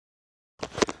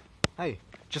Hey,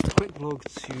 just a quick vlog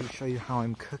to show you how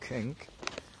I'm cooking.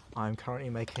 I'm currently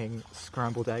making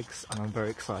scrambled eggs and I'm very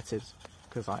excited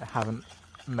because I haven't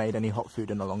made any hot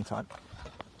food in a long time.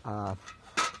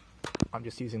 I'm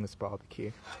just using this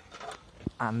barbecue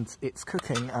and it's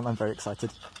cooking and I'm very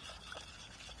excited.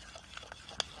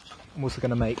 I'm also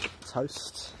going to make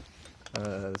toast.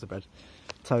 There's a bread.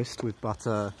 Toast with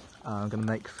butter. I'm going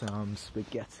to make some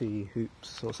spaghetti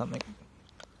hoops or something.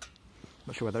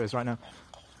 Not sure where that is right now.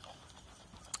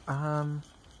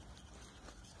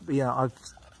 But yeah,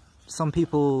 some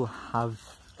people have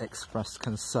expressed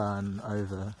concern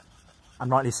over,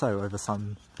 and rightly so, over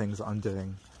some things that I'm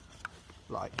doing,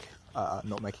 like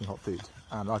not making hot food.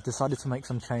 And I've decided to make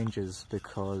some changes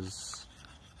because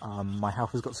my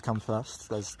health has got to come first.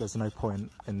 There's no point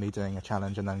in me doing a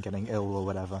challenge and then getting ill or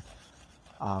whatever,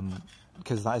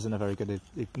 because that isn't a very good,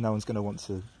 if no one's going to want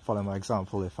to follow my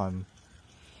example if I'm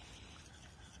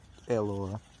ill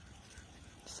or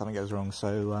something goes wrong.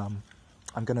 So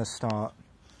I'm going to start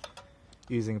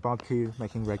using a barbecue,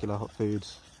 making regular hot food,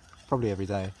 probably every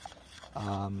day,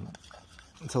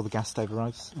 until the gas stove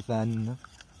arrives. Then,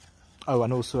 oh,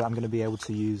 and also I'm going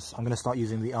to start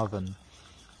using the oven,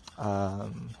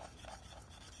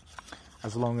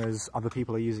 as long as other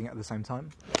people are using it at the same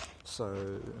time.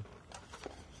 So,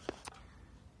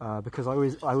 because I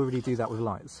already do that with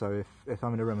lights. So if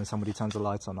I'm in a room and somebody turns a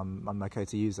light on, I'm okay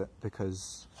to use it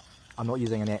because I'm not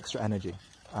using any extra energy.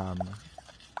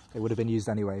 It would have been used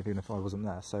anyway even if I wasn't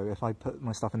there. So if I put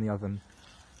my stuff in the oven,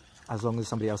 as long as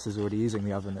somebody else is already using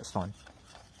the oven, it's fine.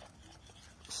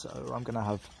 So I'm going to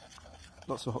have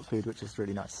lots of hot food, which is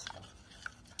really nice.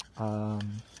 Yeah,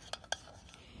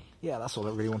 that's all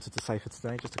I really wanted to say for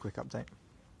today. Just a quick update.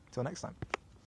 Till next time.